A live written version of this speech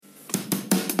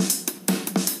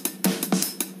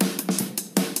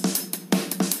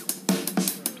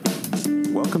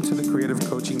Creative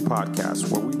Coaching Podcast,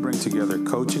 where we bring together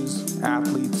coaches,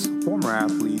 athletes, former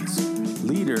athletes,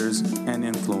 leaders, and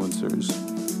influencers.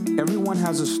 Everyone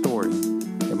has a story,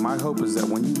 and my hope is that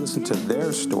when you listen to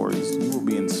their stories, you will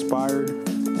be inspired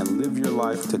and live your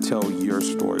life to tell your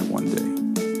story one day.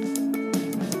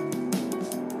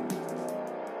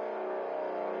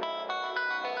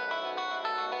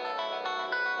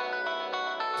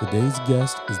 Today's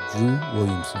guest is Drew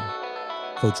Williamson.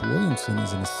 Coach Williamson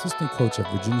is an assistant coach at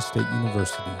Virginia State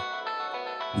University.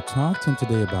 We talked to him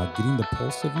today about getting the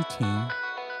pulse of your team,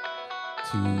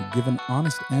 to give an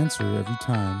honest answer every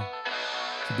time,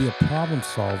 to be a problem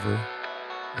solver,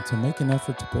 and to make an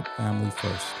effort to put family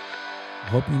first. I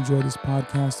hope you enjoy this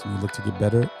podcast and you look to get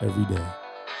better every day.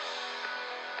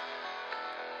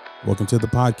 Welcome to the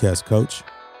podcast, Coach.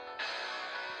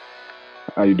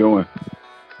 How you doing?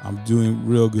 I'm doing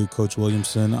real good, Coach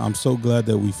Williamson. I'm so glad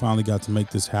that we finally got to make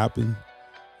this happen.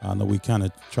 I know we kind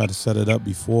of tried to set it up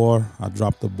before. I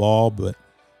dropped the ball, but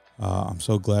I'm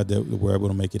so glad that we're able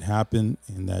to make it happen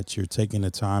and that you're taking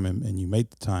the time and you made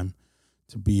the time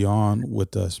to be on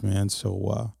with us, man.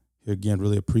 So here again,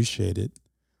 really appreciate it.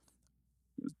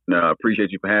 No, I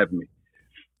appreciate you for having me.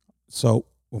 So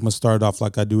I'm going to start off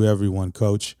like I do everyone,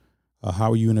 Coach. How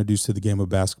were you introduced to the game of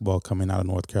basketball coming out of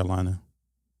North Carolina?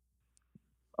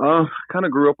 Kind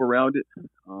of grew up around it.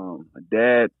 My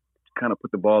dad kind of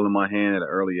put the ball in my hand at an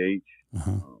early age.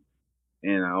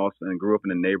 And I also grew up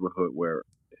in a neighborhood where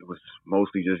it was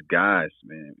mostly just guys,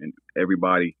 man. And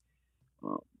everybody,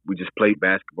 we just played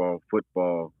basketball,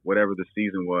 football, whatever the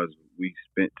season was, we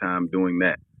spent time doing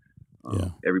that.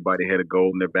 Everybody had a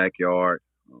goal in their backyard.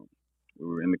 We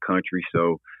were in the country,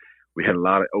 so we had a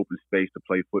lot of open space to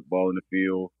play football in the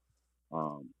field.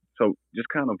 So just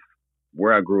kind of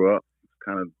where I grew up,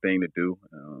 kind of thing to do.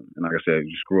 And like I said,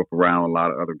 just grew up around a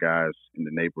lot of other guys in the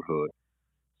neighborhood.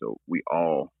 So we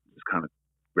all just kind of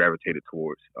gravitated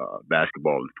towards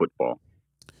basketball and football.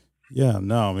 Yeah,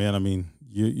 no, man. I mean,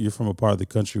 you're from a part of the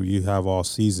country where you have all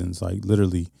seasons, like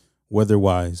literally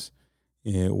weather-wise.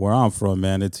 And where I'm from,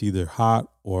 man, it's either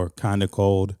hot or kind of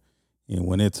cold. And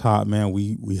when it's hot, man,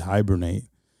 we hibernate.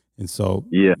 And so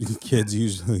kids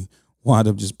usually wind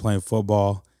up just playing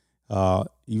football,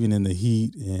 even in the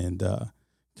heat, and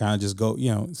kind of just go,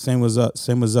 same as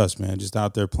us, man, just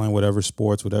out there playing whatever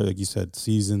sports, whatever, like you said,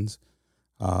 seasons.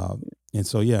 And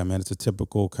so, yeah, man, it's a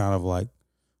typical kind of like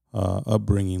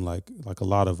upbringing, like a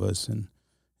lot of us. And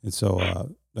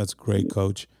so that's great,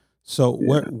 Coach. So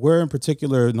where in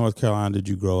particular in North Carolina did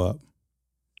you grow up?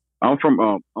 I'm from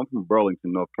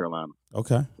Burlington, North Carolina.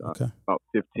 Okay. About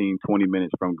 15, 20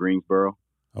 minutes from Greensboro.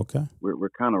 Okay. We're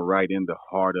kind of right in the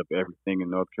heart of everything in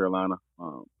North Carolina.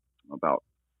 About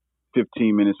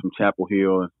 15 minutes from Chapel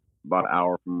Hill, about an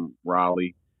hour from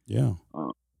Raleigh. Yeah.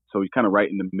 So we're kind of right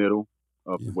in the middle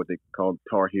of what they call the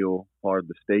Tar Heel part of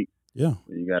the state. Yeah.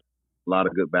 You got a lot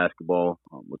of good basketball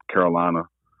with Carolina,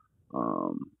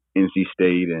 NC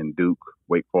State, and Duke,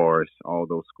 Wake Forest, all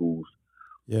those schools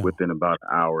within about an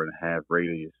hour and a half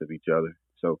radius of each other.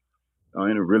 So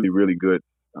in a really, really good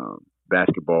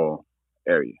basketball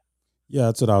area. Yeah,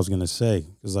 that's what I was going to say.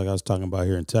 Because like I was talking about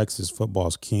here in Texas,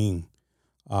 football's king.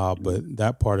 But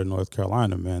that part of North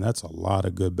Carolina, man, that's a lot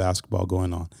of good basketball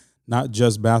going on. Not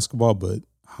just basketball, but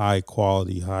high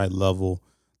quality, high level,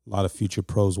 a lot of future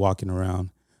pros walking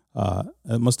around.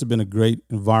 It must have been a great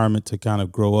environment to kind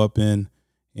of grow up in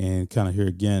and kind of here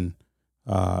again,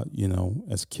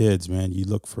 as kids, man, you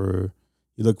look for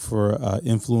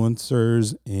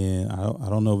influencers, and I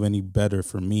don't know of any better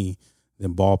for me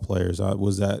than ball players.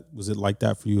 Was it like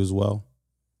that for you as well?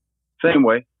 Same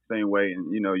way.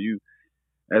 And you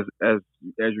as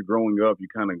you're growing up, you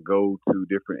kind of go to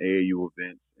different AAU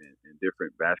events and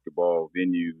different basketball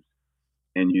venues,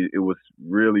 and it was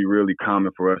really, really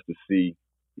common for us to see,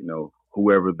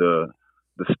 whoever the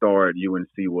star at UNC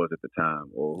was at the time,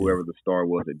 or whoever the star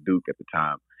was at Duke at the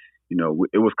time.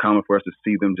 It was common for us to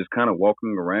see them just kind of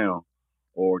walking around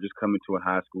or just coming to a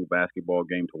high school basketball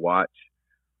game to watch.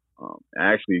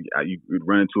 Actually, you'd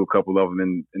run into a couple of them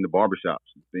in the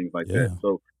barbershops and things like that.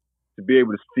 So to be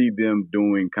able to see them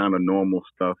doing kind of normal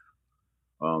stuff,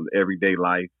 everyday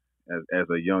life as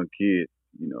a young kid,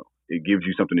 it gives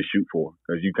you something to shoot for,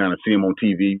 because you kind of see them on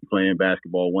TV playing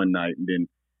basketball one night, and then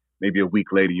maybe a week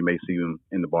later you may see them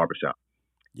in the barbershop.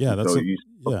 Yeah, they're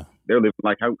living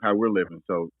like how we're living.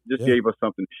 So just gave us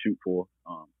something to shoot for,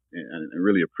 and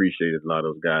really appreciated a lot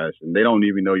of those guys. And they don't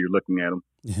even know you're looking at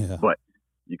them, but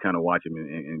you kind of watch them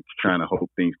and trying to hope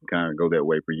things can kind of go that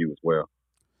way for you as well.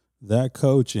 That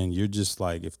coach, and you're just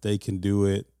like, if they can do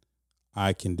it,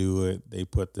 I can do it. They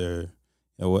put their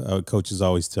what coaches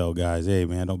always tell guys, hey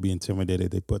man, don't be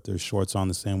intimidated. They put their shorts on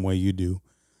the same way you do,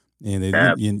 and they,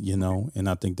 Ab- and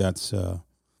I think that's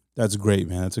great,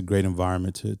 man. That's a great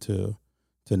environment to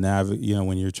navigate.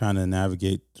 When you're trying to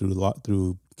navigate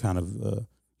through kind of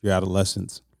your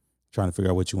adolescence, trying to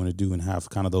figure out what you want to do and have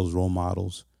kind of those role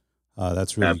models.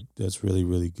 That's really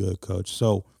really good, Coach.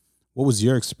 So, what was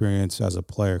your experience as a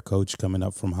player, Coach, coming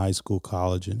up from high school,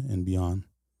 college, and beyond?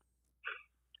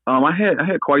 I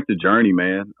had quite the journey,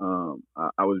 man.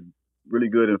 I was really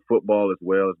good in football as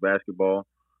well as basketball.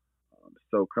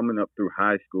 So coming up through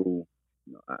high school,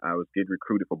 I was getting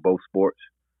recruited for both sports.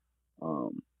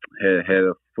 Um, had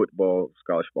a football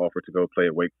scholarship offer to go play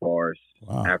at Wake Forest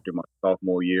Wow. after my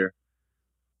sophomore year,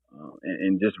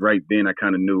 and just right then I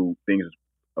kind of knew things was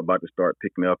about to start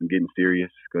picking up and getting serious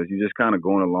because you're just kind of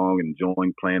going along and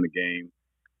enjoying playing the game,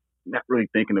 not really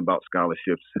thinking about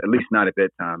scholarships, at least not at that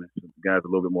time. Guys are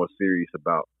a little bit more serious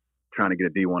about trying to get a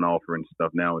D1 offer and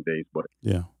stuff nowadays. But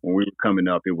Yeah. when we were coming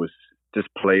up, it was just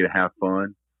play to have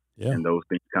fun, Yeah. and those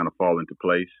things kind of fall into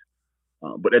place.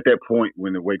 But at that point,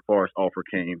 when the Wake Forest offer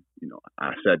came,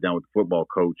 I sat down with the football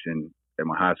coach and at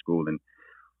my high school and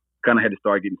kind of had to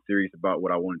start getting serious about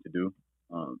what I wanted to do,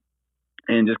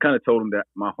 and just kind of told him that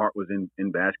my heart was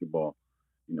in basketball.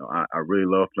 I really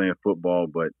love playing football,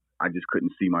 but I just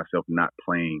couldn't see myself not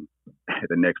playing at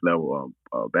the next level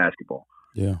of basketball.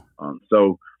 Yeah.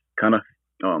 So kind of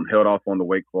held off on the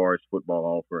Wake Forest football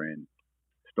offer and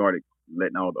started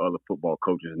letting all the other football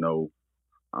coaches know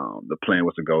the plan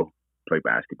was to go play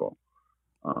basketball.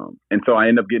 And so I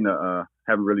ended up getting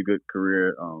having a really good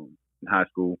career in high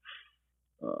school.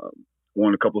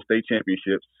 Won a couple of state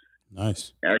championships.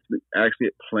 Nice. Actually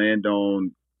planned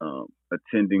on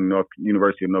attending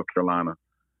University of North Carolina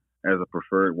as a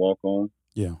preferred walk-on.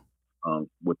 Yeah.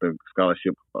 With the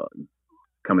scholarship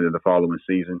coming to the following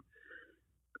season.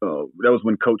 That was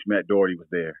when Coach Matt Doherty was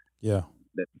there. Yeah.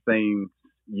 That same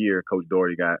year, Coach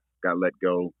Doherty got let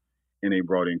go, and they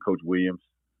brought in Coach Williams.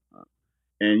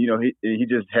 And he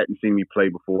just hadn't seen me play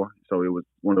before, so it was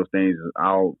one of those things.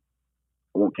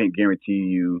 Can't guarantee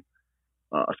you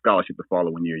a scholarship the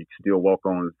following year. You can still walk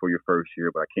on for your first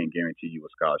year, but I can't guarantee you a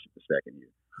scholarship the second year.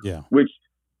 Yeah. Which,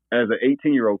 as an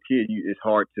 18-year-old kid, it's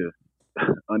hard to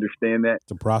understand that.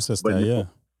 To process that, yeah.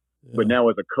 But now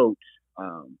as a coach,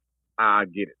 I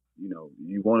get it.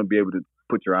 You want to be able to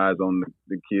put your eyes on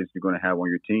the kids you're going to have on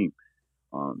your team,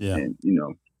 and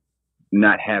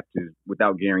not have to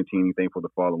without guaranteeing anything for the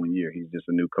following year. He's just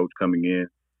a new coach coming in,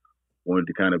 wanted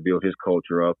to kind of build his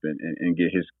culture up and get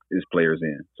his players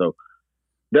in. So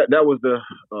that was the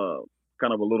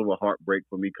kind of a little of a heartbreak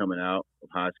for me coming out of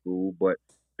high school, but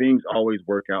things always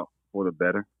work out for the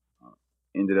better.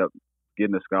 Ended up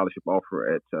getting a scholarship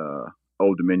offer at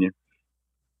Old Dominion,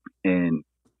 and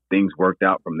things worked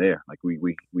out from there. Like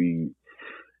we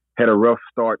had a rough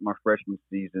start my freshman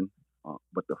season,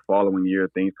 but the following year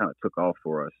things kind of took off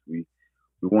for us. We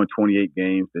won 28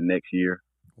 games the next year.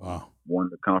 Wow. Won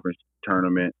the conference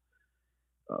tournament.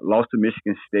 Lost to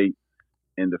Michigan State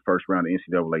in the first round of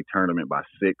the NCAA tournament by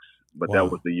 6, but Wow.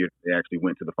 that was the year they actually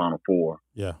went to the Final Four.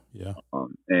 Yeah. Yeah.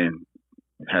 And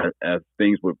as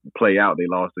things would play out, they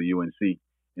lost to UNC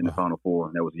in the Wow. Final Four,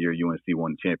 and that was the year UNC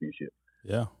won the championship.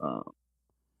 Yeah.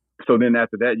 So then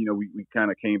after that, we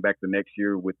kind of came back the next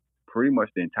year with pretty much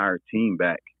the entire team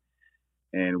back,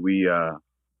 and we had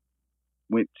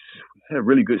a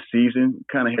really good season.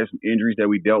 Kind of had some injuries that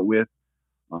we dealt with,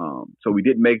 so we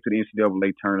didn't make it to the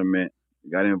NCAA tournament. We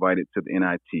got invited to the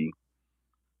NIT,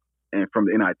 and from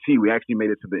the NIT, we actually made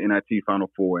it to the NIT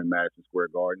Final Four in Madison Square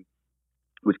Garden,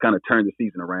 which kind of turned the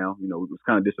season around. It was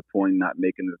kind of disappointing not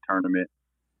making the tournament,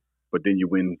 but then you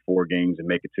win 4 games and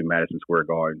make it to Madison Square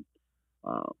Garden.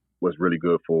 Was really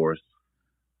good for us.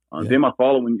 Then my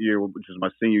following year, which was my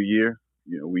senior year,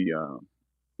 we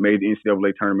made the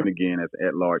NCAA tournament again as an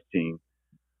at-large team.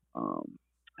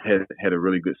 Had a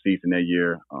really good season that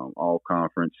year, all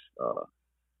conference,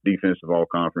 defensive all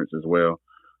conference as well.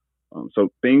 So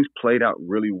things played out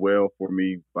really well for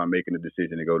me by making the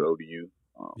decision to go to ODU.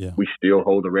 We still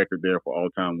hold the record there for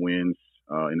all-time wins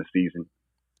in the season.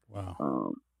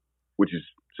 Wow. Which is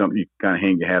something you kind of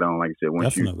hang your hat on, like I said.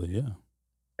 Definitely,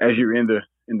 as you're in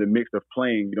the mix of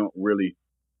playing, you don't really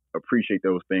appreciate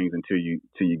those things until you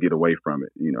get away from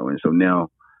it, And so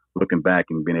now, looking back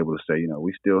and being able to say,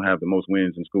 we still have the most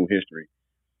wins in school history,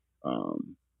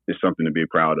 is something to be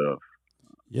proud of.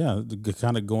 Yeah,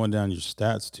 kind of going down your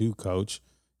stats too, Coach.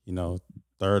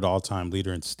 3rd all-time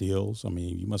leader in steals. I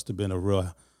mean, you must have been a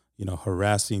real,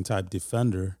 harassing type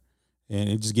defender,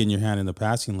 and just getting your hand in the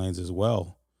passing lanes as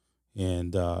well.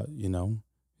 And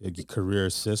your career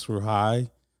assists were high.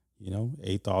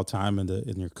 eighth all time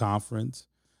in your conference.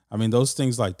 I mean, those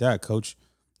things like that, Coach,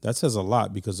 that says a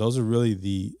lot because those are really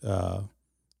the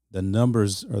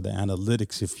numbers or the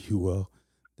analytics, if you will,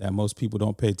 that most people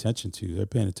don't pay attention to. They're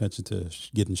paying attention to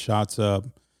getting shots up,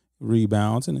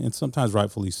 rebounds, and sometimes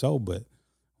rightfully so. But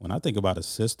when I think about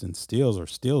assists and steals or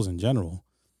steals in general,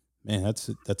 man, that's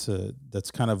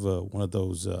kind of one of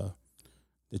those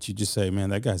that you just say, man,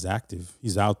 that guy's active.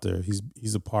 He's out there.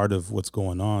 He's a part of what's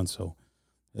going on. So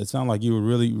it sounded like you were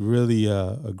really, really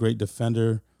a great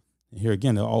defender. And here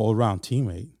again, an all-around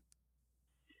teammate.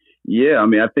 Yeah, I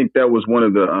mean, I think that was one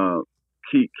of the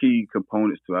key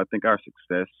components to, I think, our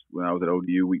success when I was at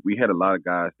ODU. We had a lot of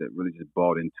guys that really just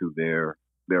bought into their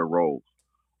roles.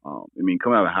 I mean,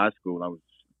 coming out of high school,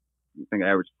 I think I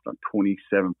averaged like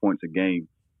 27 points a game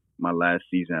my last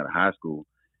season out of high school.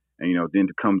 And, then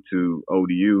to come to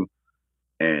ODU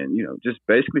and, just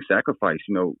basically sacrifice,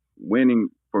 winning,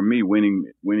 for me, winning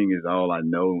is all I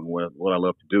know and what I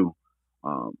love to do.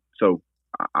 So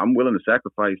I'm willing to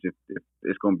sacrifice if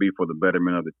it's going to be for the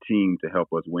betterment of the team to help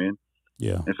us win.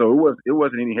 Yeah. And so it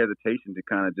wasn't any hesitation to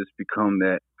kind of just become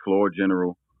that floor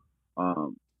general,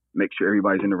 make sure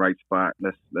everybody's in the right spot.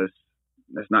 Let's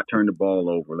not turn the ball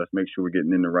over. Let's make sure we're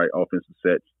getting in the right offensive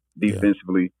sets.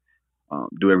 Defensively,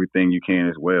 do everything you can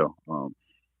as well.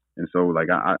 And so, like,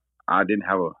 I didn't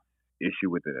have a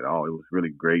issue with it at all. It was really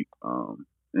great.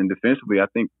 And defensively, I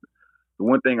think the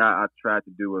one thing I tried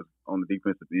to do was on the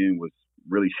defensive end was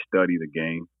really study the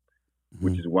game,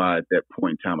 which is why at that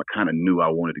point in time I kind of knew I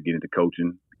wanted to get into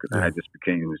coaching because I had just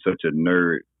became such a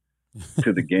nerd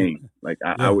to the game. Like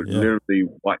I would literally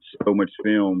watch so much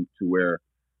film to where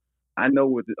I know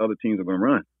what the other teams are going to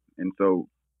run. And so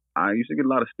I used to get a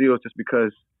lot of steals just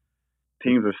because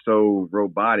teams are so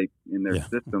robotic in their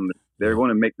system that they're going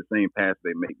to make the same pass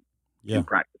they make in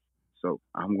practice. So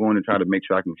I'm going to try to make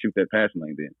sure I can shoot that passing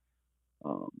lane then.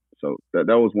 So that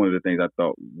was one of the things I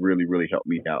thought really, really helped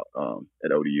me out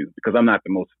at ODU because I'm not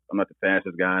the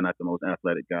fastest guy, not the most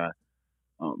athletic guy,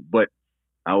 but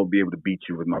I will be able to beat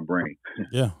you with my brain.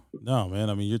 Yeah, no,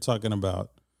 man. I mean, you're talking about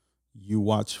you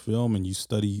watch film and you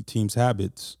study teams'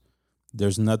 habits.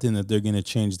 There's nothing that they're going to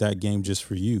change that game just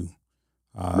for you.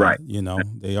 Right.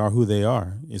 They are who they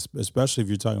are, especially if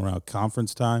you're talking around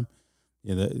conference time.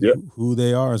 Who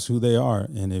they are is who they are.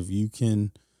 And if you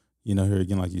can, here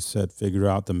again, like you said, figure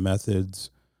out the methods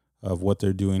of what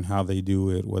they're doing, how they do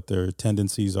it, what their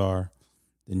tendencies are,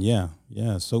 then yeah.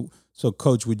 So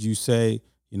Coach, would you say,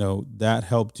 that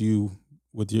helped you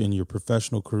in your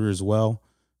professional career as well,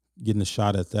 getting a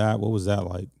shot at that? What was that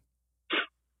like?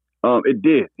 It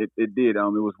did. It did. It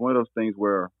was one of those things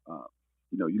where,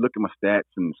 you look at my stats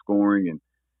and scoring and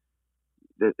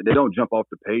they don't jump off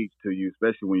the page to you,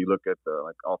 especially when you look at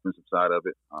the offensive side of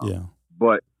it.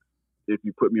 But if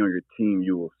you put me on your team,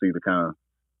 you will see the kind of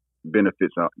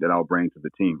benefits that I'll bring to the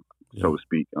team, so to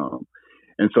speak.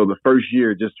 And so the first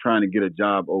year, just trying to get a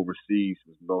job overseas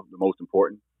was the most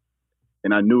important.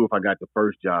 And I knew if I got the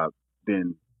first job,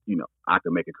 then, I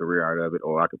could make a career out of it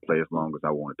or I could play as long as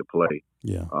I wanted to play.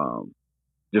 Yeah.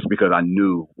 Just because I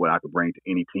knew what I could bring to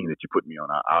any team that you put me on.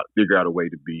 I'll figure out a way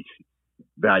to be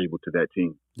valuable to that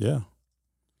team. Yeah.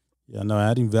 Yeah, no,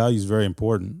 adding value is very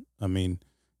important. I mean,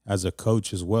 as a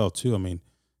coach as well, too. I mean,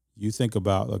 you think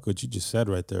about like what you just said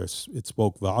right there. It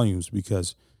spoke volumes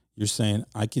because you're saying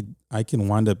I can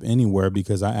wind up anywhere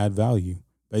because I add value,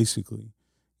 basically.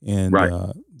 And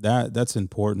that's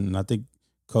important. And I think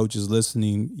coaches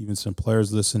listening, even some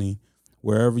players listening,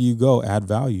 wherever you go, add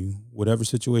value. Whatever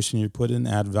situation you're put in,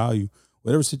 add value.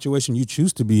 Whatever situation you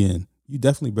choose to be in, you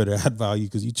definitely better add value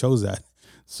because you chose that.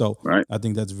 So I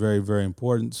think that's very, very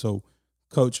important. So,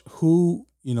 Coach, who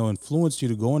influenced you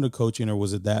to go into coaching, or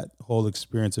was it that whole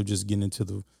experience of just getting into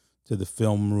the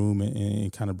film room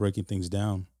and kind of breaking things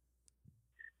down?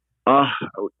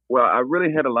 Well, I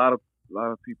really had a lot of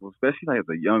people, especially as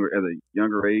a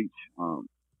younger age.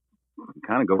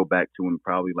 Kind of go back to when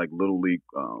probably like little league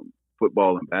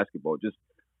football and basketball. Just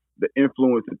the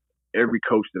influence of every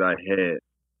coach that I had,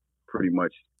 pretty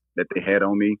much that they had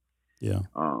on me. Yeah.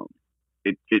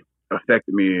 It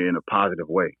affected me in a positive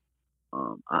way.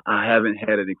 I haven't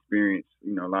had an experience.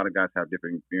 A lot of guys have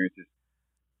different experiences.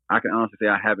 I can honestly say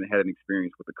I haven't had an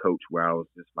experience with a coach where I was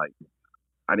just like,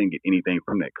 I didn't get anything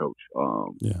from that coach.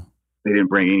 They didn't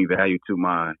bring any value to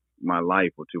my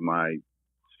life or to my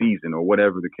season or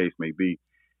whatever the case may be.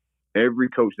 Every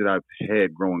coach that I've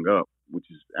had growing up, which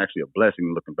is actually a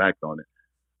blessing looking back on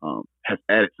it, has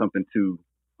added something to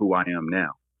who I am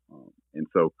now. And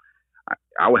so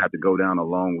I would have to go down a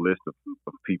long list of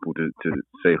people to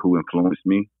say who influenced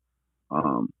me.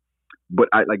 But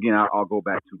I'll go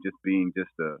back to just being just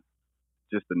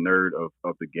just a nerd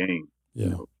of the game. Yeah.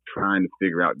 You know, trying to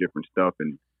figure out different stuff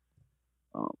and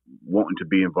wanting to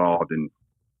be involved in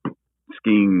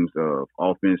schemes of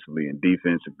offensively and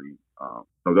defensively.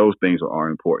 So those things are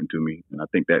important to me, and I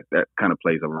think that kind of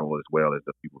plays a role as well as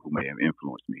the people who may have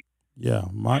influenced me. Yeah,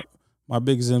 my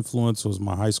biggest influence was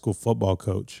my high school football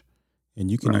coach,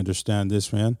 and you can understand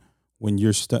this, man. When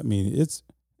you're it's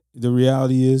the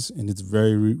reality is, and it's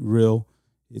very real.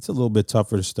 It's a little bit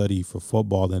tougher to study for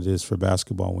football than it is for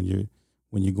basketball when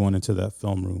you're going into that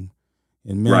film room,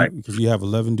 and man, because you have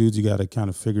 11 dudes, you got to kind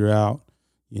of figure out.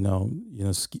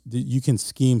 You can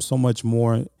scheme so much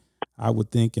more, I would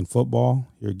think, in football.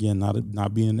 Here again,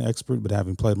 not being an expert, but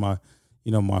having played my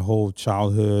whole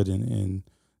childhood and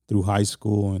through high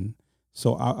school. And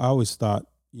so I always thought,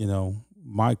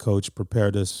 my coach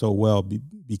prepared us so well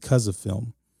because of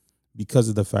film, because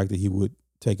of the fact that he would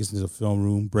take us into the film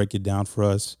room, break it down for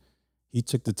us. He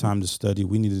took the time to study.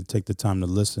 We needed to take the time to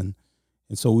listen.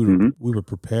 And so we were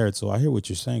prepared. So I hear what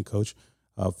you're saying, Coach.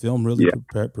 Film really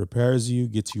prepares you,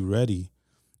 gets you ready.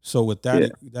 So with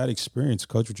that experience,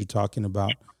 Coach, what you're talking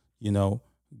about,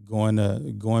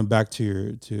 going back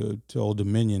to Old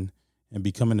Dominion and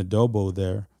becoming a Dobo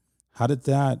there, how did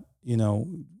that,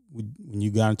 when you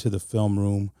got into the film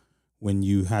room, when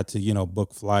you had to,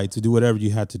 book flights, to do whatever you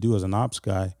had to do as an ops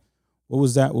guy, what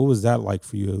was that like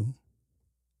for you?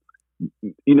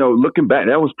 Looking back,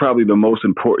 that was probably the most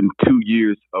important 2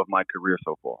 years of my career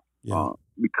so far.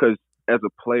 Because as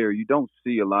a player, you don't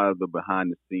see a lot of the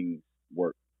behind the scenes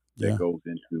work that goes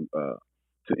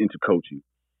into coaching.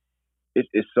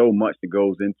 It's so much that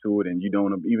goes into it, and you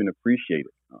don't even appreciate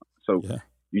it.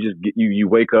 You just you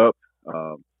wake up,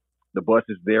 the bus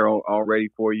is there all ready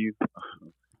for you.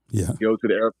 You go to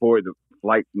the airport, the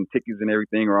flights and tickets and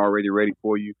everything are already ready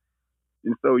for you,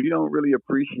 and so you don't really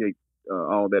appreciate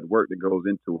all that work that goes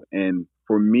into it. And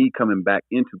for me, coming back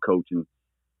into coaching,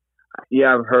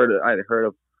 I'd heard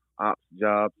of ops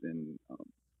jobs and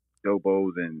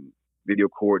Dobos and video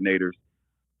coordinators,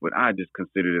 but I just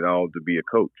considered it all to be a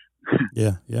coach.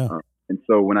 And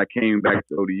so when I came back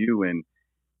to ODU and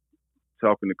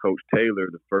talking to Coach Taylor,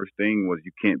 the first thing was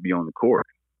you can't be on the court.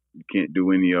 You can't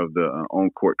do any of the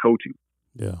on-court coaching.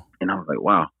 And I was like,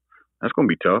 wow, that's going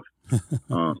to be tough.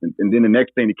 And then the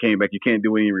next thing that came back, you can't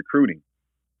do any recruiting,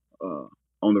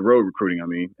 on the road recruiting, I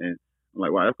mean. And I'm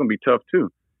like, wow, that's going to be tough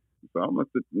too. So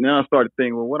now I started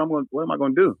thinking, well, what am I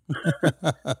going to do?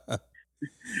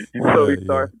 And so we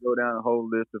started to go down a whole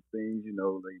list of things,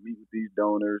 like meet with these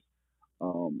donors,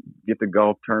 get the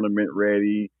golf tournament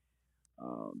ready,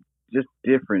 just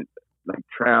different, like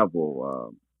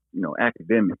travel,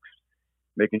 academics,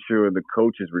 making sure the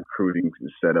coaches recruiting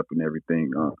is set up and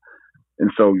everything.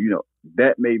 And so,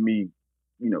 that made me,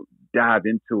 dive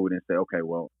into it and say, okay,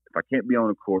 well, if I can't be on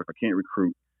the court, if I can't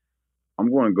recruit, I'm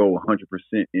going to go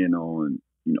 100% in on,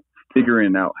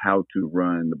 figuring out how to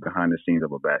run the behind the scenes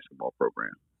of a basketball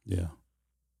program.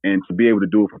 And to be able to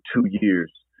do it for 2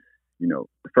 years, the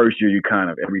first year you kind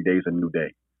of, every day is a new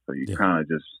day. So you kind of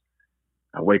just,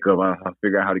 I wake up, I'll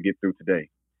figure out how to get through today.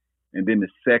 And then the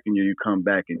second year you come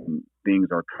back and things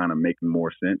are kind of making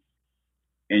more sense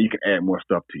and you can add more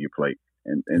stuff to your plate.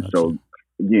 And so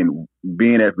again,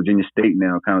 being at Virginia State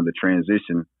now, kind of the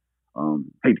transition,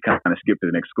 hate to kind of skip to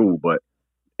the next school, but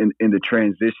in the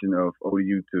transition of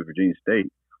ODU to Virginia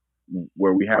State,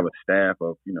 where we have a staff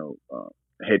of,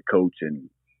 head coach and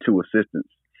 2 assistants,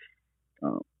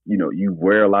 you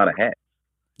wear a lot of hats.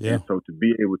 And so to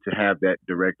be able to have that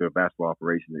director of basketball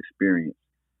operations experience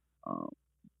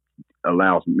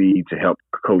allows me to help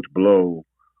Coach Blow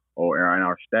and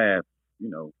our staff,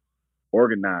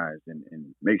 organize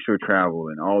and make sure travel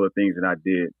and all the things that I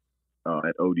did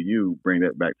at ODU, bring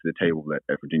that back to the table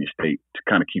at Virginia State to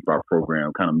kind of keep our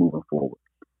program kind of moving forward.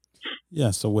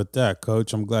 Yeah. So with that,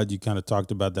 Coach, I'm glad you kind of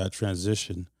talked about that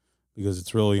transition because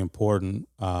it's really important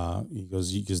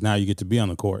because now you get to be on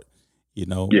the court.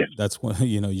 That's when,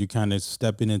 you kind of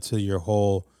stepping into your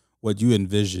whole, what you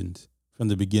envisioned from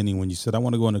the beginning when you said, I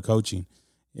want to go into coaching.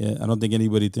 I don't think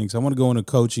anybody thinks I want to go into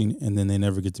coaching and then they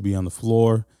never get to be on the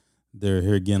floor. They're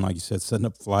here again, like you said, setting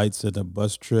up flights, setting up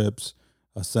bus trips,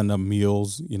 setting up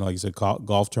meals, like you said,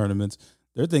 golf tournaments.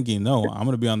 They're thinking, no, I'm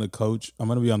going to be on the coach. I'm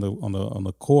going to be on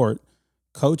the court,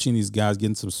 coaching these guys,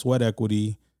 getting some sweat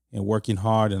equity and working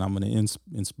hard. And I'm going to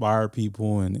inspire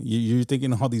people. And you're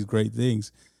thinking all these great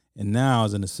things. And now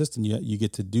as an assistant, you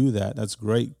get to do that. That's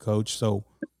great, Coach. So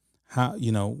how,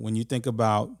 when you think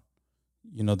about,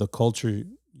 the culture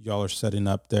y'all are setting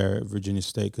up there at Virginia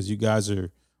State, because you guys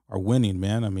are winning,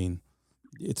 man. I mean,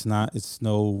 it's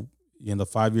no, the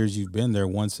 5 years you've been there,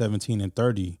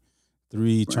 117-30,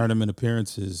 3 tournament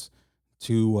appearances,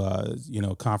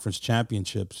 2 conference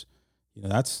championships.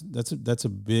 That's a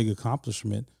big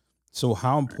accomplishment. So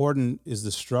how important is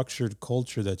the structured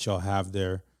culture that y'all have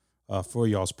there for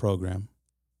y'all's program?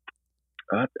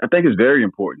 I think it's very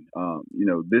important.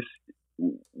 This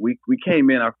we came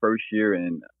in our first year,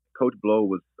 and Coach Blow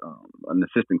was an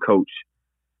assistant coach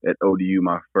at ODU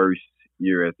my first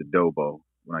year as the Dobo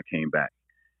when I came back,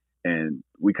 and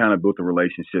we kind of built a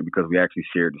relationship because we actually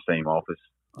shared the same office.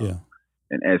 Yeah.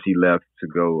 And as he left to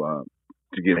go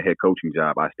to get a head coaching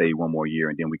job, I stayed one more year,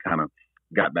 and then we kind of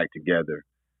got back together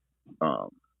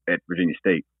at Virginia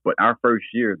State. But our first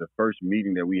year, the first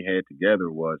meeting that we had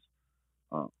together was,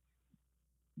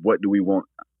 what do we want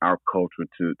our culture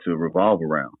to revolve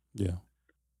around? Yeah.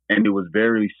 And it was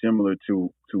very similar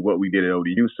to what we did at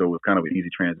ODU, so it was kind of an easy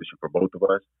transition for both of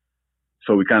us.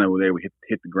 So we kind of were able to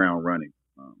hit the ground running.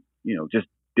 Just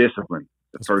discipline.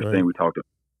 That's the first great. thing we talked about.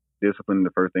 Discipline, the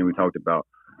first thing we talked about,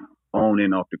 on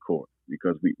and off the court,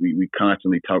 because we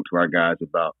constantly talk to our guys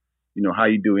about, how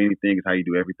you do anything is how you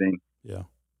do everything. Yeah.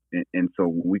 And so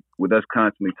with us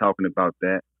constantly talking about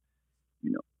that,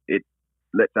 it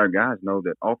lets our guys know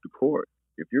that off the court,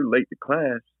 if you're late to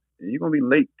class, you're going to be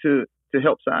late to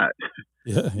help side.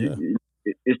 Yeah. Yeah.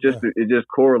 It just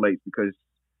correlates because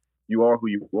you are who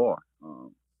you are.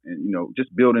 And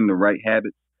just building the right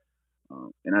habits.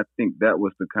 And I think that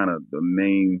was the kind of the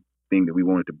main thing that we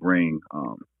wanted to bring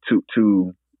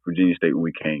to Virginia State when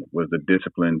we came, was the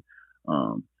discipline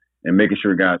and making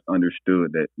sure guys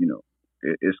understood that,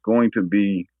 it's going to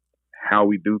be how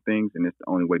we do things, and it's the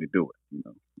only way to do it.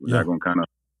 We're not going to kind of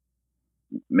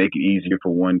make it easier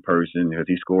for one person because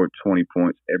he scored 20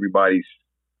 points. Everybody's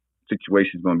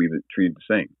situation is going to be treated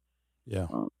the same. Yeah.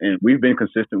 And we've been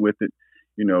consistent with it.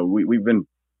 We've been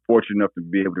fortunate enough to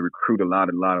be able to recruit a lot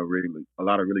of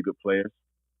really good players.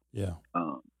 Yeah.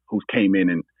 Who came in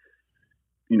and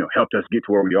helped us get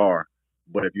to where we are.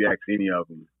 But if you ask any of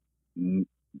them,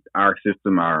 our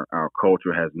system, our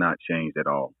culture has not changed at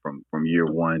all from year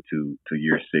 1 to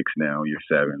year 6 now, year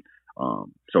 7.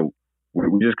 So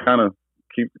we just kind of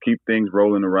keep things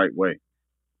rolling the right way.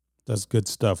 That's good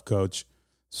stuff, Coach.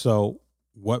 So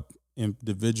what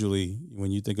individually,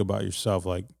 when you think about yourself,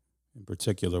 like in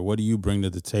particular, what do you bring to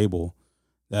the table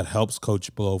that helps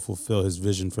Coach Blow fulfill his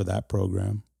vision for that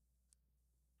program?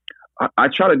 I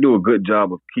try to do a good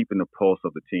job of keeping the pulse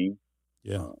of the team.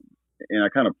 Yeah. And I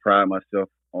kind of pride myself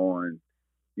on,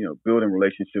 building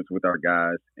relationships with our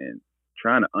guys and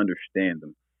trying to understand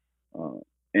them.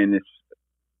 And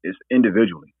it's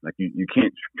individually. Like you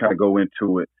can't try to go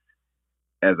into it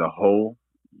as a whole.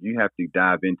 You have to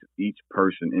dive into each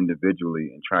person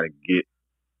individually and try to get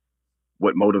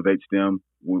what motivates them,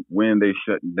 when they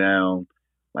shut down,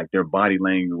 like their body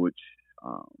language.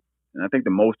 And I think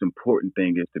the most important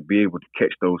thing is to be able to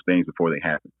catch those things before they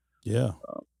happen. Yeah.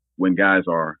 When guys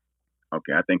are,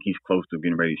 okay, I think he's close to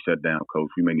getting ready to shut down, Coach.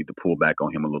 We may need to pull back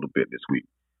on him a little bit this week.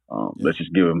 Let's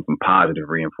just give him some positive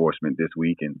reinforcement this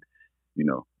week, and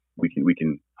we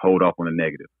can hold off on the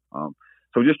negative.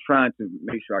 So just trying to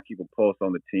make sure I keep a pulse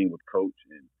on the team with Coach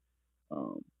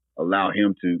and allow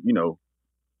him to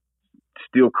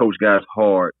still coach guys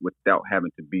hard without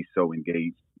having to be so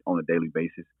engaged on a daily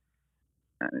basis.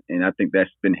 And I think that's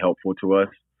been helpful to us.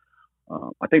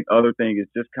 I think the other thing is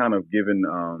just kind of giving,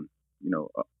 an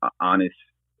honest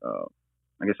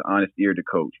ear to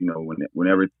Coach.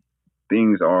 Whenever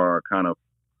things are kind of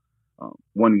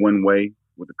one way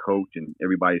with the coach and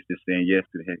everybody's just saying yes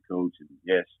to the head coach and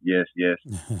yes. Yeah.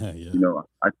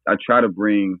 I try to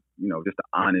bring, just an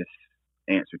honest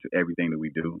answer to everything that we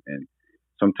do. And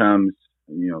sometimes,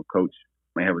 Coach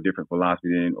may have a different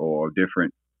philosophy or a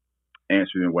different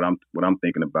answer than what I'm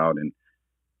thinking about. And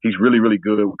he's really, really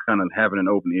good with kind of having an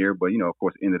open ear. But, of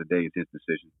course, at the end of the day, it's his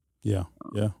decision. Yeah.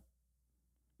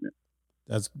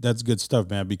 That's good stuff,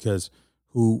 man, because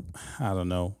I don't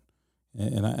know.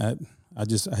 And I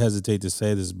just hesitate to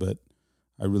say this, but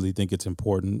I really think it's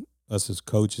important, us as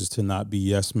coaches, to not be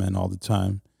yes men all the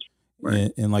time.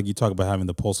 Right. And like you talk about having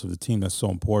the pulse of the team, that's so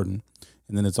important.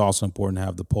 And then it's also important to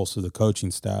have the pulse of the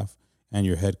coaching staff and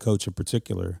your head coach in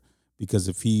particular, because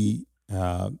if you've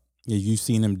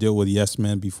seen him deal with yes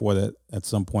men before that at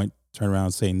some point turn around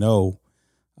and say no,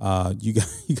 you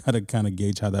got to kind of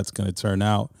gauge how that's going to turn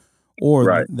out, or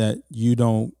right. that you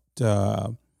don't,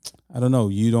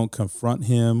 you don't confront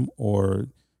him or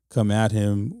come at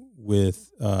him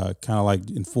with kind of like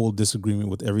in full disagreement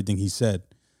with everything he said.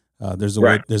 There's a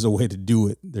right. way. There's a way to do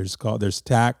it. There's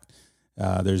tact.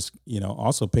 There's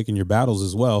also picking your battles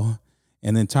as well,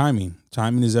 and then timing.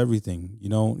 Timing is everything.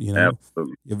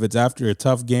 Absolutely. If it's after a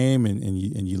tough game and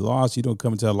you lost, you don't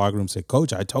come into the locker room and say,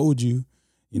 "Coach, I told you."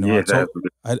 Yes,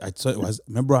 absolutely.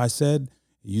 Remember I said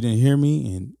you didn't hear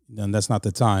me, and then that's not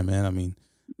the time, man. I mean,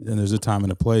 then there's a time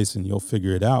and a place, and you'll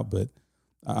figure it out. But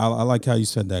I like how you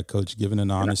said that, Coach, giving an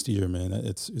And I, honest ear, man.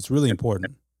 It's really and,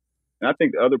 important. and I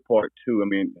think the other part too. I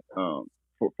mean,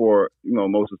 for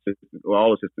most assistant, well,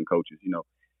 all assistant coaches,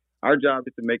 our job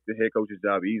is to make the head coach's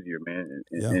job easier, man,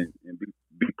 Yeah, and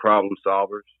be problem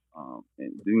solvers.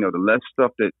 And the less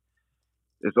stuff that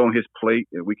is on his plate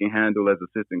that we can handle as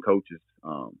assistant coaches,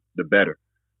 the better.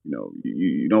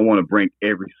 You don't want to bring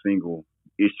every single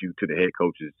issue to the head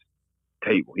coach's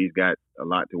table. He's got a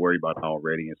lot to worry about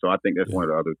already, and so I think that's yeah, one of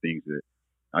the other things that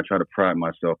I try to pride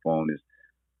myself on is,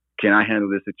 can I handle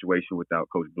this situation without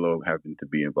Coach Blow having to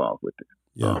be involved with it?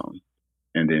 yeah.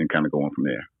 And then kind of going from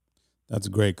there. That's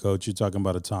great, Coach. You're talking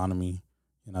about autonomy,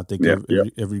 and I think Yeah, yeah,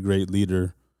 every great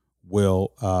leader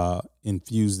will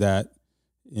infuse that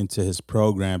into his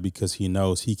program because he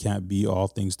knows he can't be all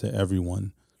things to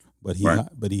everyone, but right.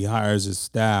 he hires his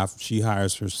staff. She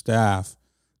hires her staff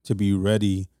to be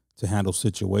ready to handle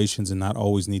situations and not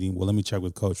always needing. Well, let me check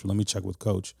with Coach. Well, let me check with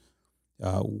Coach.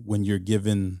 When you're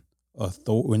given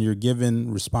when you're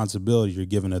given responsibility, you're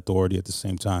given authority at the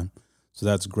same time. So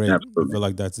that's great. I Absolutely. feel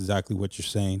like that's exactly what you're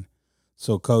saying.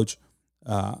 So, Coach,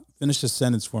 finish the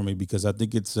sentence for me because I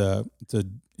think it's a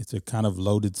kind of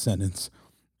loaded sentence.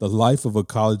 The life of a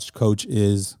college coach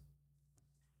is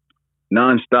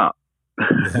Nonstop.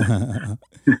 yeah,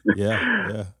 yeah,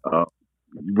 yeah, uh,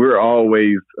 we're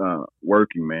always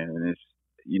working, man, and it's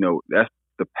that's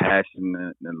the passion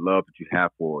and love that you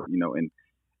have for it, and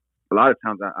a lot of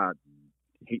times I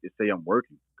hate to say I'm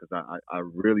working because I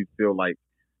really feel like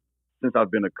since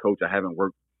I've been a coach I haven't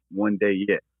worked one day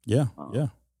yet. yeah, Um, yeah,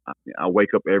 I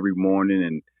wake up every morning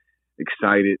and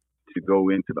excited to go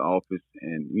into the office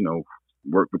and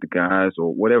work with the guys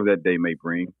or whatever that day may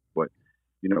bring. But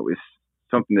it's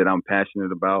something that I'm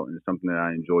passionate about and it's something that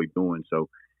I enjoy doing. So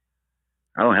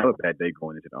I don't have a bad day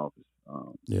going into the office.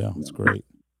 yeah. You It's know, great.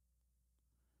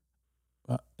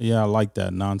 Yeah, I like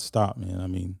that nonstop, man. I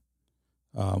mean,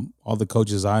 all the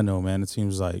coaches I know, man, it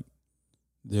seems like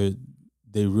they're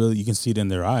they really you can see it in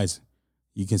their eyes.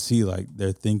 You can see like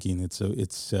they're thinking.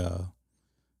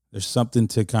 There's something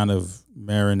to kind of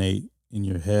marinate in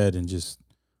your head and just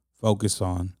focus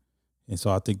on. And so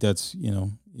I think that's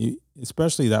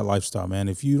especially that lifestyle, man.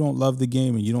 If you don't love the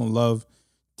game and you don't love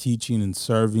teaching and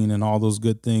serving and all those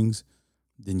good things,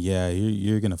 then yeah,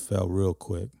 you're gonna fail real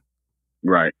quick.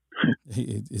 right.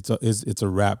 It's a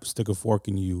wrap. Stick a fork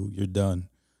in you. You're done.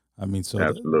 I mean, so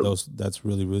Absolutely. that's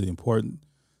really really important.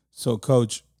 So,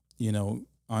 Coach,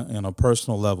 on a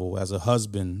personal level, as a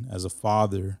husband, as a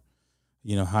father,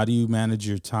 how do you manage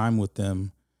your time with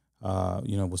them?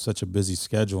 With such a busy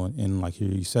schedule and like here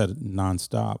you said,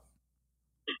 nonstop.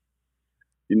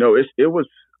 It was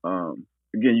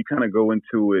again. You kind of go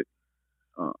into it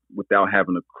without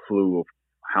having a clue of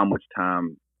how much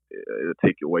time it'll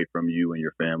take away from you and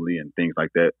your family and things like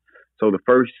that. So the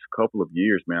first couple of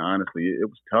years, man, honestly, it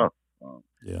was tough. Um,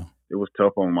 Yeah, it was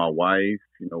tough on my wife.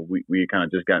 We kind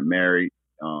of just got married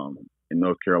in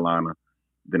North Carolina.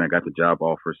 Then I got the job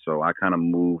offer, so I kind of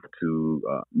moved to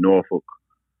Norfolk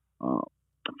uh,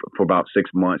 for about 6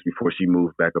 months before she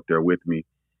moved back up there with me.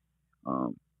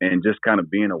 And just kind of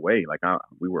being away, like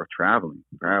we were traveling,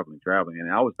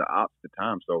 and I was the ops at the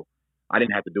time, so I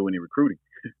didn't have to do any recruiting.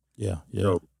 yeah, yeah,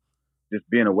 So just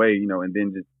being away, and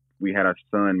then just we had our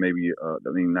son maybe, I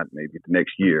mean not maybe the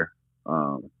next year,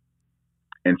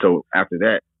 and so after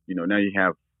that, now you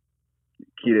have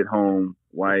kid at home,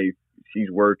 wife, she's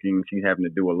working, she's having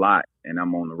to do a lot, and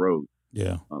I'm on the road.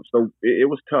 yeah, So it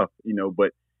was tough,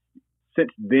 but since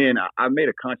then I made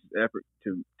a conscious effort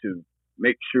to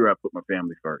make sure I put my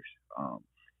family first.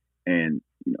 And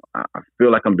I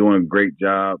feel like I'm doing a great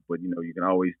job, but you can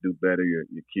always do better.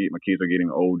 My kids are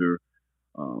getting older,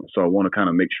 so I want to kind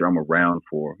of make sure I'm around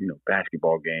for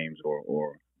basketball games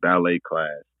or ballet class.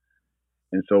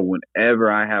 And so whenever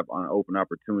I have an open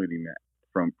opportunity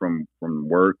from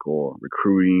work or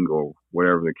recruiting or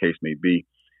whatever the case may be,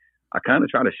 I kind of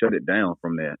try to shut it down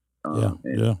from that yeah,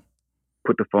 and yeah,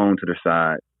 put the phone to the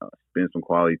side, spend some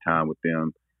quality time with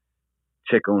them,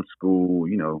 check on school,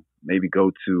 maybe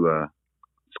go to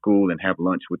school and have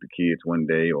lunch with the kids one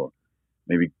day, or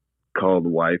maybe call the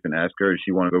wife and ask her if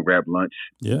she want to go grab lunch.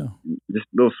 yeah. Just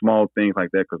little small things like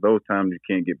that, because those times you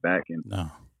can't get back. And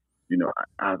No,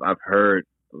 I've heard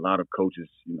a lot of coaches,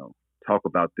 talk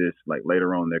about this like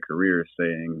later on in their careers,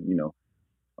 saying,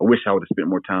 I wish I would have spent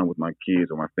more time with my kids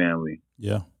or my family.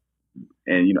 yeah,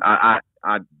 And I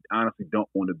honestly don't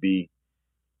want to be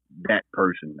that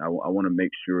person. I want to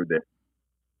make sure that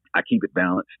I keep it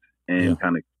balanced yeah, and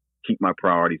kind of keep my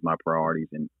priorities,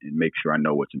 and make sure I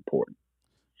know what's important.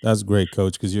 That's great,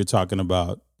 Coach, because you're talking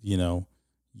about,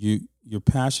 you're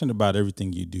passionate about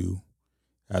everything you do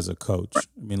as a Right. coach. I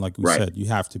mean, like we Right. said, you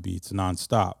have to be. It's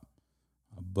nonstop.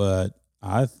 But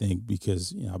I think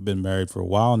because I've been married for a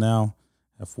while now,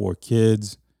 have 4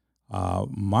 kids.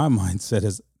 My mindset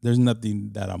is there's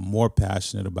nothing that I'm more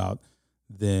passionate about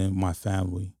than my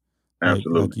family. Like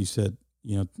Absolutely. you said,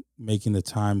 making the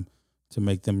time to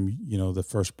make them the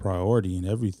first priority in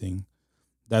everything.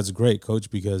 That's great, Coach,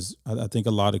 because I think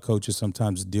a lot of coaches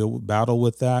sometimes battle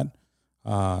with that,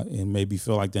 and maybe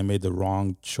feel like they made the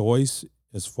wrong choice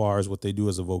as far as what they do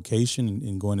as a vocation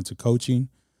and going into coaching.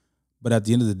 But at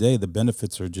the end of the day, the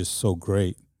benefits are just so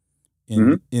great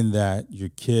Hmm. in that your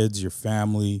kids, your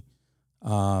family,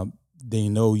 uh, they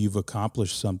know you've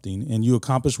accomplished something, and you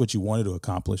accomplished what you wanted to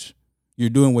accomplish. You're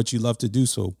doing what you love to do.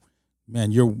 So,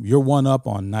 man, you're one up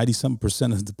on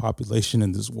 90-something% of the population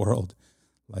in this world.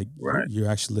 Like Right. you're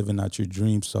actually living out your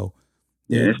dream. So,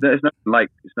 Yeah. there, It's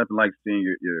nothing like seeing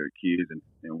your kids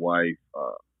and wife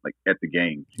like at the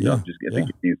games. yeah, Just at the yeah,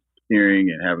 games, cheering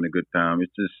and having a good time.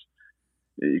 It's just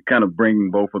you kind of bring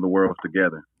both of the worlds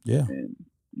together, yeah, and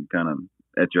you kind of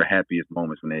at your happiest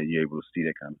moments when you're able to see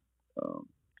that kind of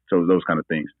so those kind of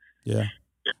things. yeah.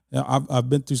 Yeah, I've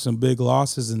been through some big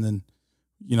losses, and then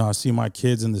I see my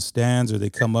kids in the stands, or they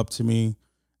come up to me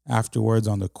afterwards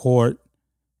on the court,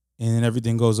 and then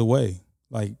everything goes away.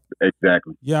 Like,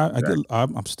 Exactly. yeah, Exactly.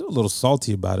 I'm still a little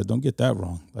salty about it. Don't get that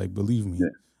wrong. Like, believe me, Yeah.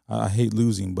 I hate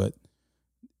losing, but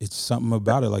it's something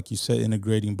about it, like you said,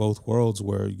 integrating both worlds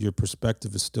where your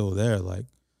perspective is still there. Like,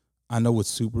 I know it's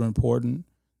super important.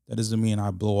 That doesn't mean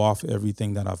I blow off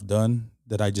everything that I've done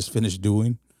that I just finished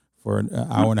doing for an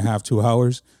hour and a half, 2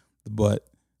 hours. But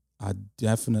I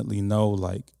definitely know,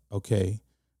 like, okay,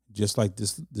 just like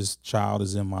this child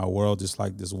is in my world, just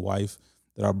like this wife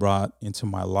that I brought into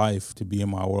my life to be in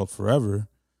my world forever.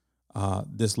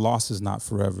 This loss is not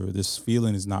forever. This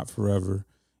feeling is not forever,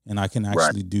 and I can Right.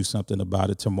 actually do something about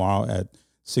it tomorrow at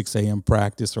 6 a.m.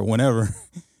 practice or whenever,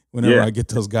 whenever Yeah. I get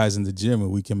those guys in the gym,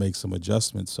 and we can make some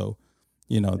adjustments. So,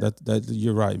 that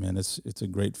you're right, man. It's a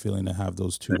great feeling to have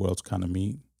those two worlds kind of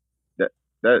meet.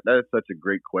 That that is such a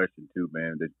great question too,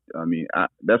 man.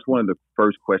 That's one of the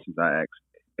first questions I ask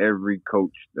every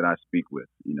coach that I speak with.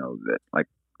 That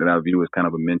I view as kind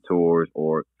of a mentor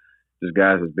or just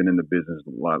guys that's been in the business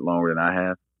a lot longer than I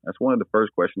have. That's one of the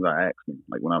first questions I ask them.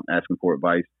 Like when I'm asking for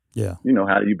advice, Yeah.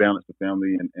 how do you balance the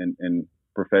family and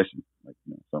profession?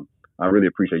 So I really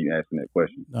appreciate you asking that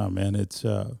question. No, man, it's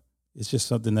just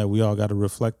something that we all got to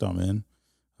reflect on, man.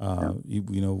 Yeah.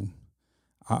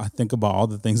 I think about all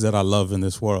the things that I love in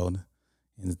this world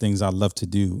and the things I love to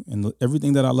do, and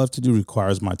everything that I love to do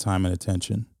requires my time and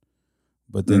attention.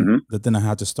 But then, Hmm. but then I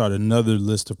have to start another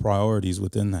list of priorities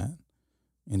within that,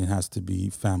 and it has to be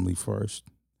family first.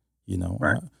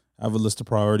 Right. I have a list of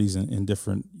priorities in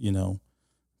different,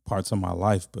 parts of my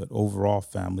life, but overall,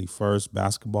 family first,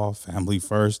 basketball, family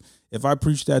first. If I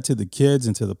preach that to the kids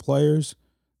and to the players,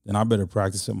 then I better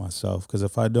practice it myself. Because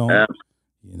if I don't,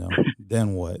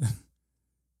 then what?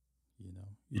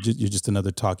 You're just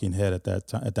another talking head at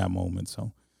that moment.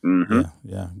 So Hmm.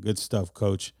 yeah, good stuff,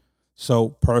 Coach. So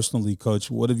personally, Coach,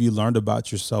 what have you learned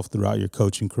about yourself throughout your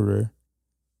coaching career?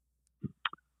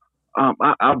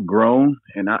 I've grown,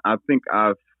 and I think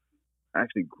I've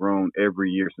actually grown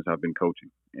every year since I've been coaching.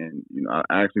 And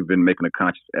I actually been making a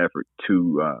conscious effort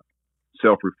to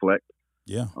self-reflect.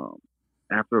 Yeah, Um,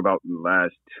 After about the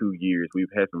last 2 years,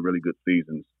 we've had some really good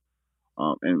seasons.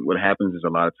 And what happens is a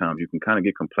lot of times you can kind of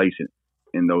get complacent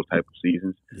in those type of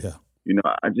seasons. yeah,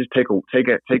 I just take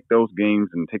those games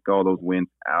and take all those wins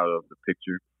out of the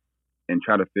picture and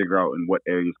try to figure out in what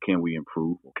areas can we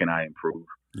improve or can I improve.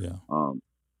 yeah, Um,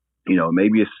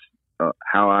 Maybe it's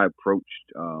how I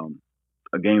approached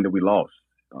a game that we lost.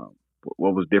 Um,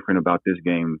 what was different about this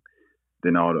game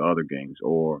than all the other games,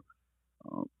 or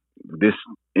um, this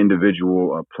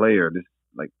individual player? This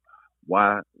like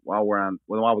why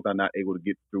was I not able to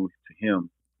get through to him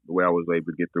the way I was able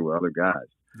to get through with other guys?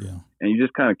 yeah, And you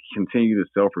just kind of continue to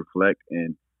self reflect,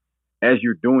 and as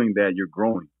you're doing that, you're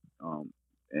growing.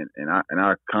 And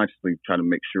I consciously try to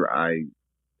make sure I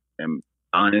am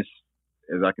honest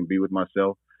as I can be with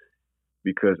myself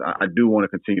because I do want to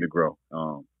continue to grow.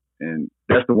 And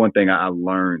that's the one thing I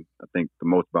learned, I think, the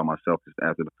most about myself is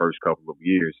after the first couple of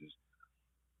years is,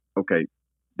 okay,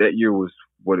 that year was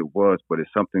what it was, but it's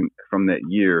something from that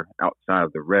year outside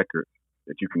of the record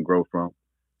that you can grow from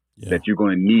yeah, that you're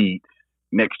going to need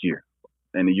next year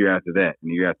and the year after that and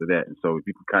the year after that. And so if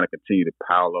you can kind of continue to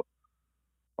pile up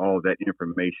all that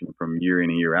information from year in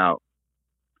and year out,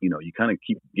 you kind of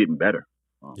keep getting better.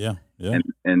 Yeah.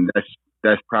 And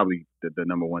that's probably the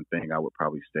number one thing I would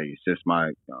probably say. It's just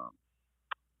my,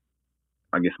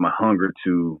 I guess my hunger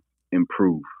to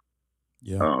improve.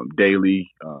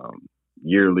 Daily,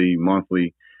 yearly,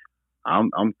 monthly.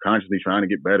 I'm constantly trying to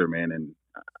get better, man, and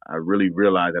I really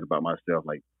realize that about myself.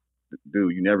 Like,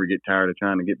 dude, you never get tired of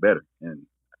trying to get better, and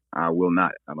I will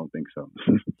not. I don't think so.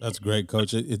 That's great,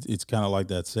 Coach. It's kind of like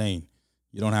that saying,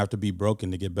 you don't have to be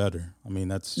broken to get better. I mean,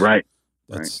 that's right.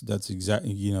 That's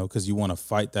exactly, because you want to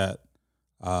fight that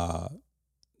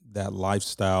that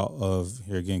lifestyle of,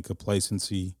 here again,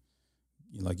 complacency,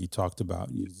 like you talked about,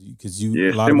 because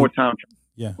spend more time.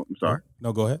 Yeah, I'm sorry.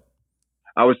 No, go ahead.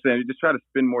 I was saying, you just try to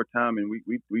spend more time, and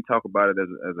we talk about it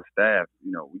as a staff.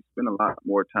 We spend a lot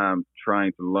more time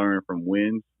trying to learn from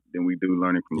wins than we do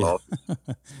learning from losses.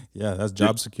 Yeah, that's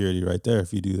job security right there.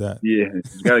 If you do that, yeah,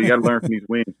 you got to learn from these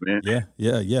wins, man.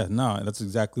 Yeah. No, that's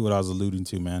exactly what I was alluding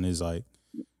to, man. Is like,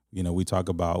 we talk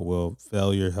about,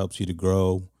 failure helps you to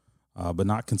grow, but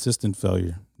not consistent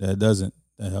failure. That doesn't.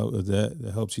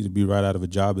 That helps you to be right out of a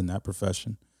job in that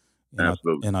profession. And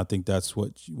absolutely. I think that's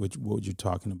what you're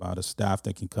talking about, a staff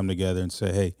that can come together and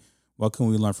say, hey, what can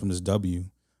we learn from this W?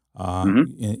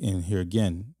 And here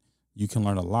again, you can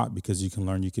learn a lot, because you can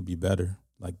learn you could be better.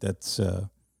 Like that's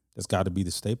got to be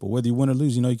the staple. Whether you win or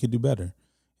lose, you could do better.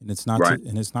 And it's not right.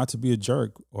 to be a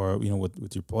jerk or,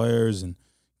 with your players and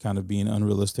kind of being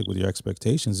unrealistic with your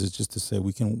expectations. It's just to say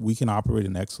we can operate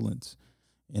in excellence.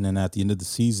 And then at the end of the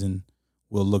season,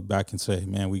 we'll look back and say,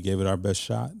 man, we gave it our best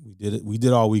shot. We did it. We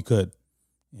did all we could.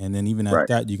 And then even at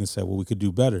that, you can say, well, we could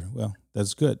do better. Well,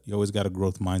 that's good. You always got a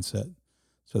growth mindset.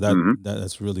 So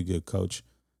that's really good, Coach.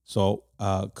 So,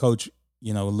 Coach,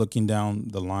 looking down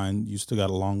the line, you still got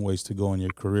a long ways to go in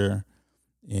your career.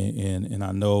 And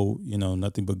I know,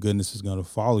 nothing but goodness is going to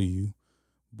follow you.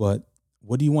 But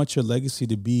what do you want your legacy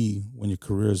to be when your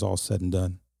career is all said and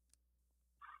done?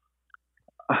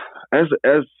 As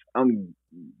I'm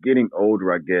getting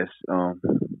older, I guess,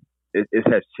 it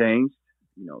has changed.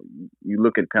 You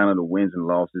look at kind of the wins and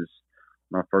losses.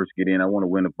 When I first get in, I want to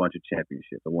win a bunch of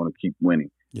championships. I want to keep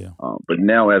winning. Yeah. But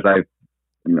now, as I,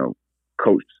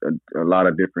 coached a lot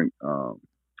of different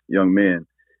young men,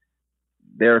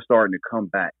 they're starting to come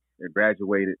back. They're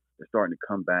graduated. They're starting to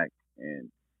come back and,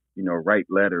 write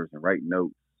letters and write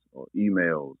notes or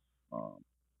emails,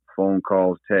 phone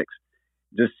calls, texts,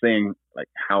 just saying like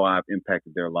how I've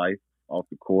impacted their life off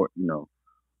the court,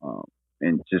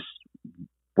 and just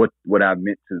what I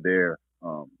meant to their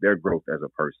growth as a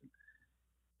person.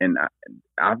 And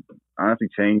I've honestly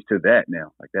changed to that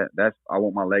now. Like that's I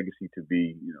want my legacy to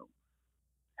be,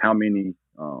 how many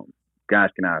guys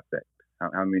can I affect?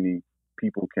 How many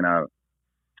people can I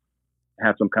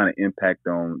have some kind of impact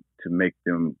on to make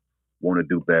them want to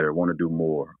do better, want to do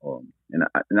more? And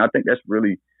I think that's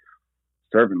really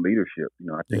servant leadership.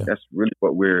 I think that's really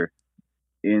what we're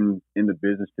in the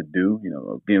business to do.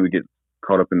 Again, we get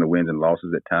caught up in the wins and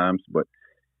losses at times, but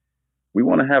we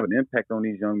want to have an impact on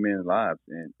these young men's lives.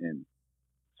 And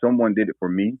someone did it for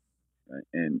me,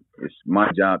 and it's my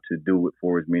job to do it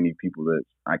for as many people as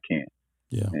I can.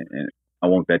 Yeah. And I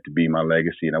want that to be my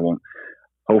legacy. And I want,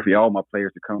 hopefully, all my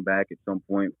players to come back at some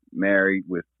point, married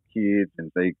with kids,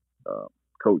 and say,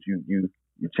 Coach, you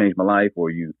changed my life, or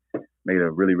you made a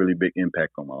really, really big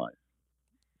impact on my life.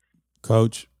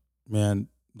 Coach, man,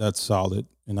 that's solid.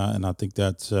 And I think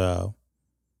that's,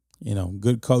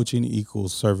 good coaching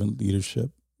equals servant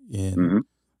leadership. And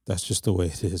that's just the way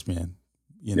it is, man.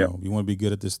 You want to be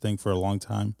good at this thing for a long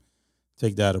time,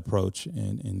 take that approach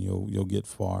and you'll get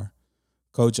far.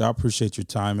 Coach, I appreciate your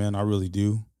time, man. I really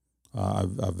do. I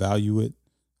value it.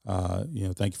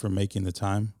 Thank you for making the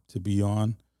time to be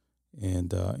on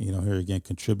and, here again,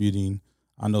 contributing.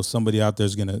 I know somebody out there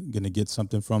is gonna get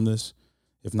something from this,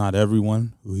 if not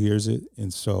everyone who hears it.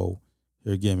 And so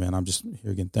here again, man, I'm just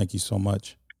here again. Thank you so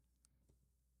much.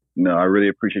 No, I really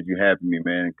appreciate you having me,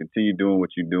 man. And continue doing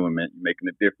what you're doing, man. You're making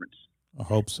a difference. I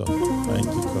hope so. Thank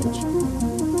you, Coach.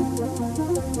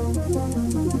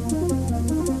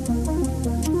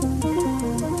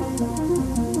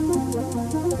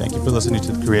 Thank you for listening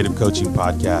to the Creative Coaching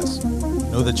Podcast.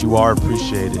 Know that you are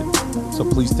appreciated. So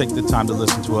please take the time to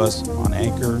listen to us on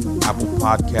Anchor, Apple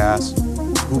Podcasts,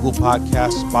 Google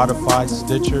Podcasts, Spotify,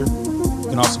 Stitcher. You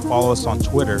can also follow us on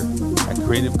Twitter at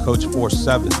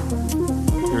CreativeCoach47.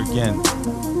 Here again,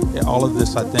 all of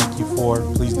this I thank you for.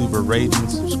 Please leave a rating,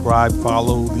 subscribe,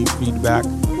 follow, leave feedback.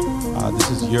 This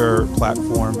is your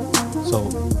platform. So,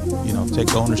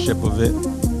 take ownership of it.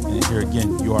 And here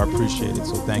again, you are appreciated.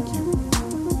 So thank you.